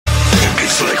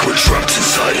like we're trapped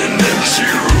inside an empty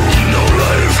room. No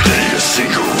light of day, a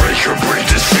single ray can break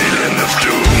this feeling of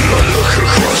doom. I look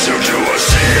across you, do I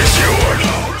see it's you or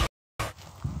no?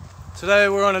 Today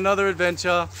we're on another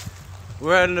adventure.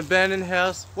 We're at an abandoned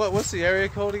house. What's the area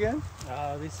called again?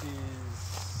 This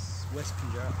is West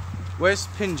Pinjarra. West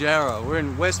Pinjarra. We're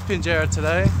in West Pinjarra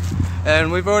today,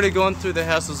 and we've already gone through the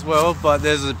house as well, but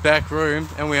there's a back room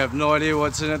and we have no idea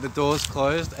what's in it. The door's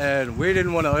closed and we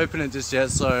didn't want to open it just yet,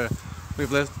 so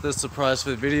we've left the surprise for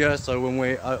the video. So when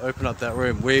we open up that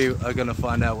room, we are going to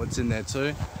find out what's in there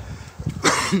too.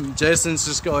 Jason's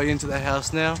just going into the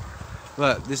house now,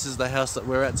 but this is the house that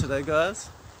we're at today, guys.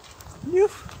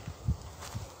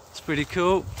 It's pretty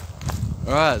cool.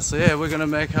 Alright, so yeah, we're going to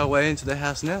make our way into the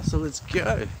house now, so let's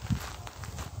go.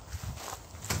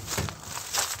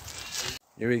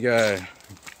 Here we go.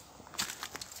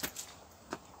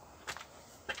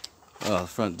 Oh, the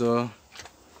front door.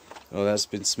 Oh, that's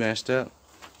been smashed out.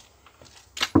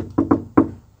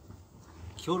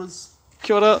 Kia oras.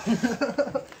 Kia ora.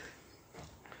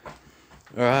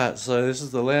 Alright, so this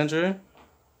is the lounge room.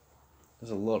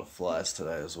 There's a lot of flies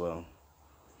today as well.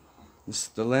 This is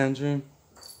the lounge room.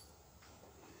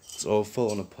 It's all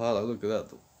falling apart. Like, look at that.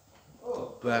 The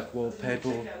black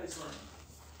wallpaper.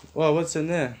 Wow, what's in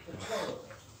there?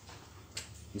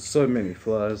 There's so many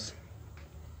flies.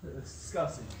 It's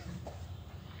disgusting.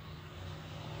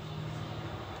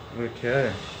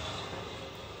 Okay.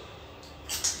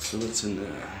 So what's in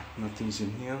there? Nothing's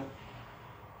in here.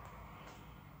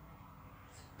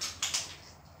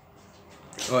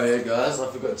 Oh yeah, guys, I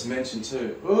forgot to mention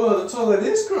too. Oh, the toilet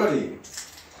is grotty.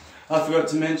 I forgot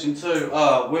to mention too,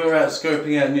 we were out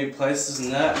scoping out new places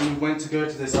and that, and we went to go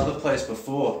to this other place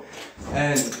before.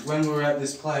 And when we were at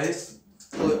this place,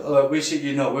 we shit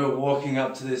you not, we were walking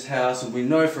up to this house and we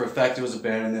know for a fact it was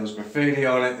abandoned. There was graffiti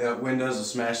on it, the windows were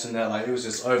smashed and that, like it was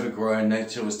just overgrown,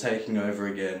 nature was taking over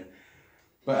again.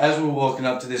 But as we were walking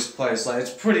up to this place, like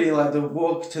it's pretty, like the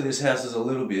walk to this house is a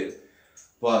little bit,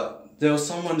 but there was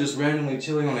someone just randomly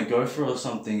chilling on a gopher or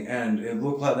something, and it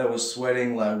looked like they were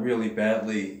sweating like really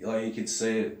badly, like you could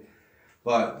see it.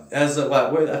 But as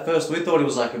at first we thought it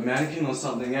was like a mannequin or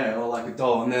something, yeah, or like a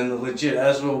doll, and then legit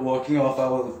as we were walking off, I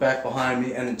looked back behind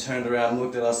me and it turned around,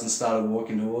 looked at us and started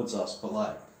walking towards us. But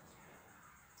like,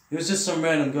 it was just some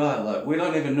random guy. Like, we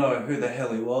don't even know who the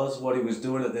hell he was, what he was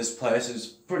doing at this place. It was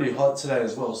pretty hot today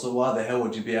as well, so why the hell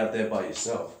would you be out there by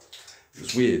yourself? It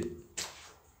was weird.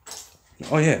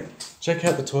 Oh yeah, check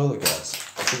out the toilet, guys.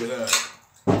 Look at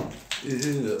that.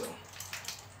 Ew.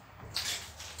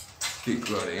 Big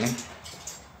grotty, eh?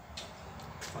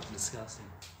 Fucking disgusting.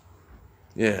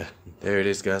 Yeah, there it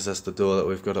is, guys. That's the door that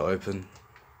we've got to open.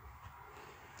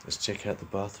 Let's check out the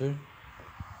bathroom.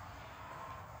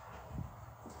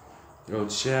 The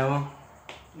old shower.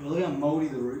 Look how mouldy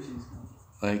the roof is.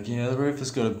 Like, yeah, the roof has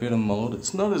got a bit of mold.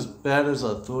 It's not as bad as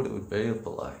I thought it would be,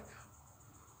 but like,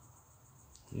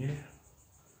 yeah.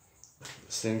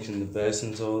 The sink and the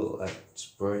basin's all like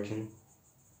just broken.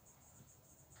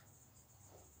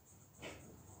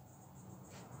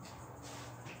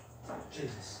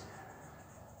 Jesus.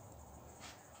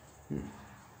 The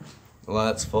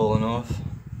light's fallen off.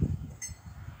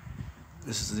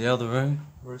 This is the other room.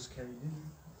 Roof's caved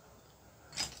in.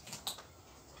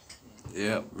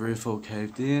 Yep, roof all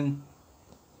caved in.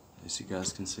 As you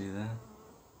guys can see there.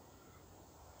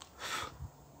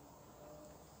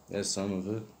 There's some of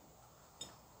it.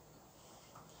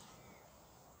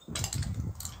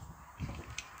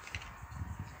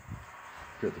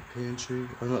 Got the pantry.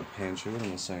 Oh, not pantry, what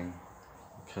am I saying?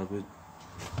 Cupboard.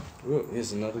 Oh,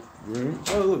 here's another room.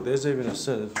 Oh, look, there's even a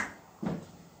set of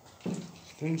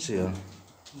things here.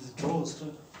 There's drawers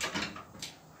too.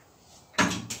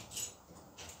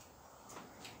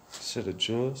 Set of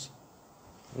drawers.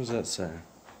 What does that say?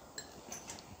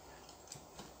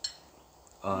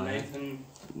 Nathan.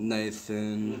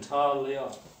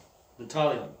 Natalia. There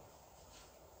you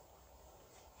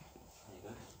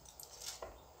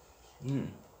go.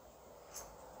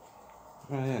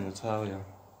 Oh yeah, Natalia.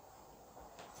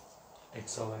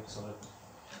 XOXO.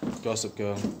 Gossip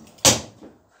Girl.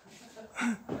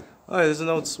 Oh, there's an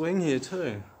old swing here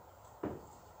too.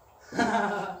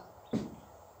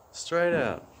 Straight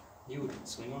out. You would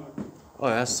swing on it. Oh,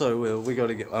 that's so weird. We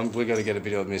gotta get a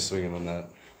video of me swinging on that.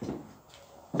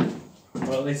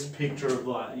 Or at least a picture of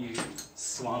like you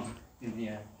swung in the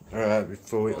air. Alright,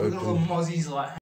 before we Look at all open. the mozzies like